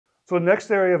So the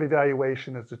next area of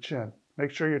evaluation is the chin.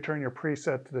 Make sure you turn your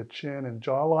preset to the chin and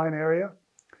jawline area.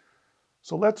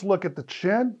 So let's look at the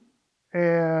chin.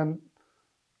 And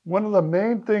one of the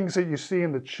main things that you see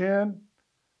in the chin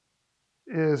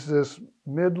is this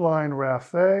midline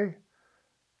raphe.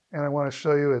 And I want to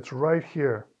show you it's right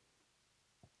here.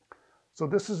 So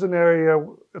this is an area,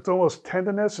 it's almost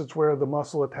tendinous. It's where the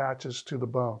muscle attaches to the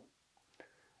bone.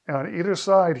 And on either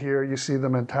side here, you see the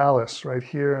mentalis right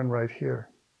here and right here.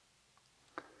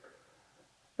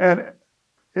 And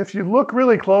if you look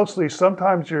really closely,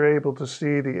 sometimes you're able to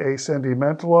see the ascending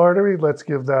mental artery. Let's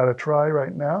give that a try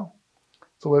right now.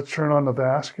 So let's turn on the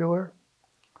vascular,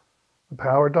 the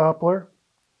power Doppler.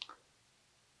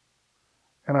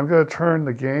 And I'm going to turn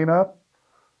the gain up.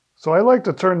 So I like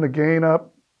to turn the gain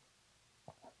up.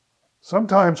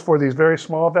 Sometimes for these very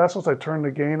small vessels, I turn the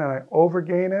gain and I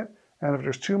overgain it. And if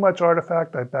there's too much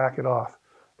artifact, I back it off.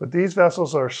 But these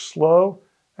vessels are slow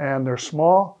and they're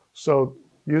small, so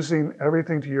using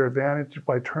everything to your advantage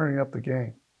by turning up the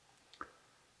gain.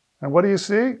 And what do you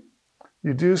see?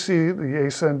 You do see the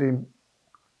ascending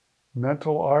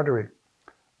mental artery.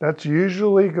 That's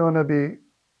usually going to be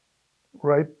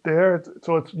right there.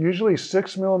 So it's usually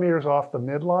 6 millimeters off the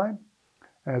midline,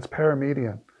 and it's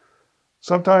paramedian.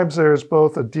 Sometimes there's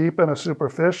both a deep and a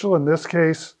superficial. In this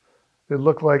case, it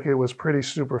looked like it was pretty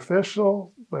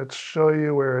superficial. Let's show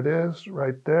you where it is,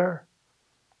 right there.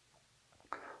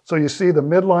 So you see the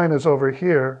midline is over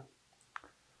here.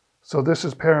 So this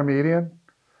is paramedian.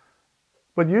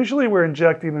 But usually we're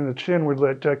injecting in the chin,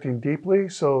 we're injecting deeply,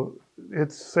 so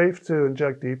it's safe to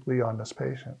inject deeply on this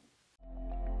patient.